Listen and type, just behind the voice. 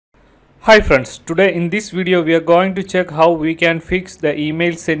Hi friends, today in this video we are going to check how we can fix the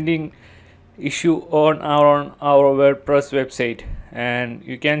email sending issue on our WordPress website. And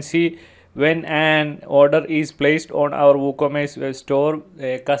you can see when an order is placed on our WooCommerce web store,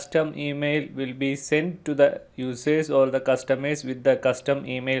 a custom email will be sent to the users or the customers with the custom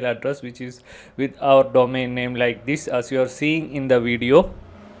email address, which is with our domain name like this, as you are seeing in the video.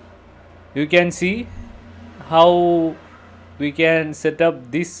 You can see how we can set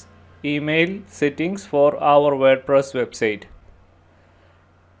up this email settings for our WordPress website.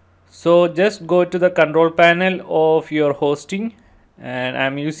 So just go to the control panel of your hosting, and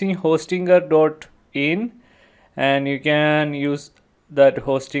I'm using hostinger.in, and you can use that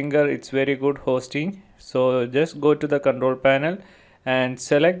hostinger. It's very good hosting. So just go to the control panel and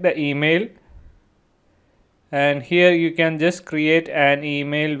select the email, and here you can just create an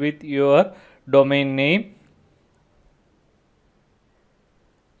email with your domain name.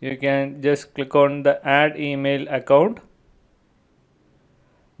 You can just click on the add email account.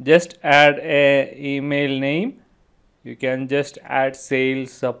 Just add a email name. You can just add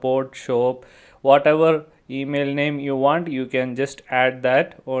sales, support, shop, whatever email name you want, you can just add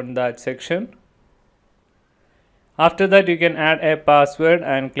that on that section. After that you can add a password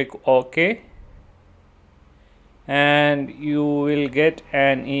and click OK, and you will get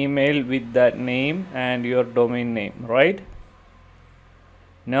an email with that name and your domain name, right?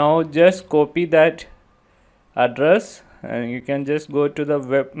 Now just copy that address and you can just go to the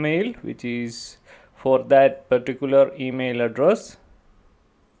webmail which is for that particular email address.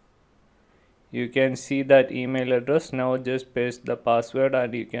 You can see that email address. Now just paste the password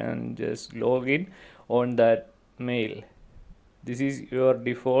and you can just log in on that mail. This is your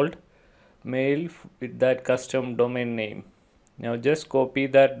default mail with that custom domain name. Now just copy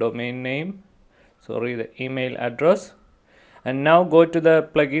that domain name, the email address, and now go to the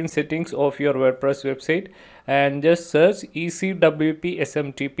plugin settings of your WordPress website and just search Easy WP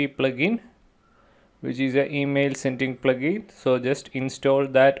SMTP plugin, which is an email sending plugin. So just install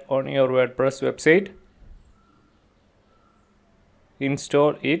that on your WordPress website.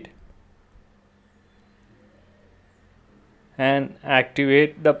 Install it and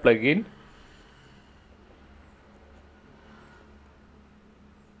activate the plugin.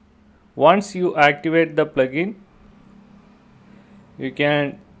 Once you activate the plugin, you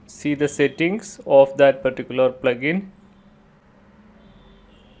can see the settings of that particular plugin.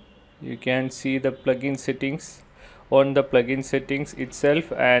 You can see the plugin settings on the plugin settings itself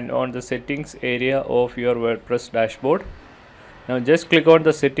and on the settings area of your WordPress dashboard. Now just click on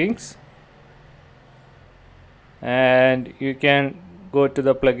the settings and you can go to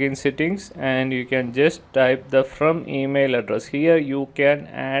the plugin settings and you can just type the from email address. Here you can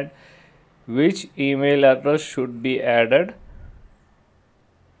add which email address should be added.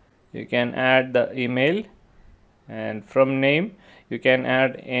 You can add the email, and from name you can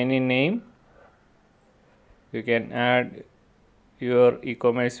add any name. You can add your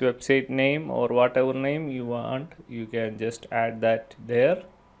e-commerce website name or whatever name you want. You can just add that there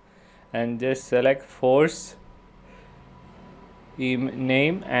and just select force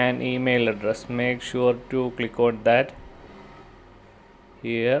name and email address. Make sure to click on that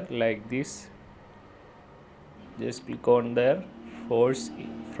here like this. Just click on there, force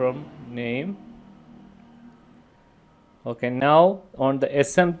from name. Okay, now on the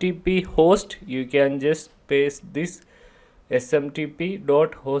SMTP host you can just paste this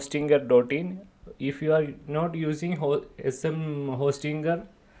smtp.hostinger.in. If you are not using SM hostinger,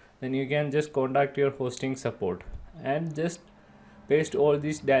 then you can just contact your hosting support and just paste all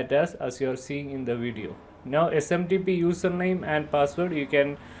these data as you are seeing in the video. Now SMTP username and password you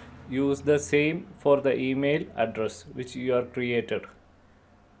can use the same for the email address which you are created.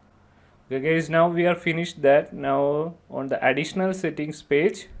 Okay guys, now we are finished that. Now on the additional settings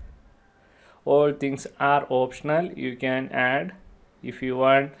page, all things are optional. You can add if you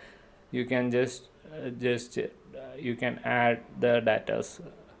want. You can just you can add the data,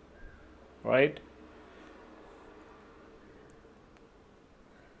 right?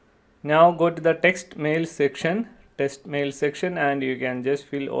 Now go to the text mail section and you can just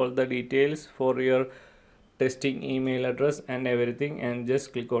fill all the details for your testing email address and everything, and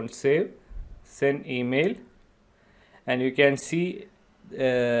just click on save, send email, and you can see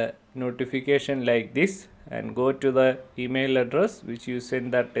notification like this, and go to the email address which you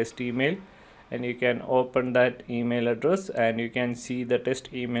send that test email, and you can open that email address and you can see the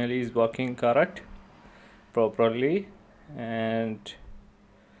test email is working properly and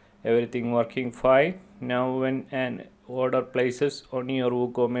everything working fine. Now when an order places on your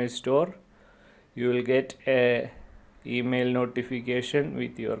WooCommerce store, you will get a email notification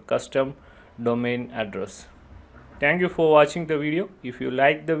with your custom domain address. Thank you for watching the video. If you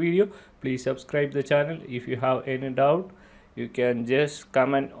like the video, please subscribe the channel. If you have any doubt, you can just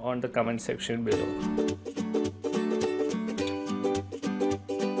comment on the comment section below.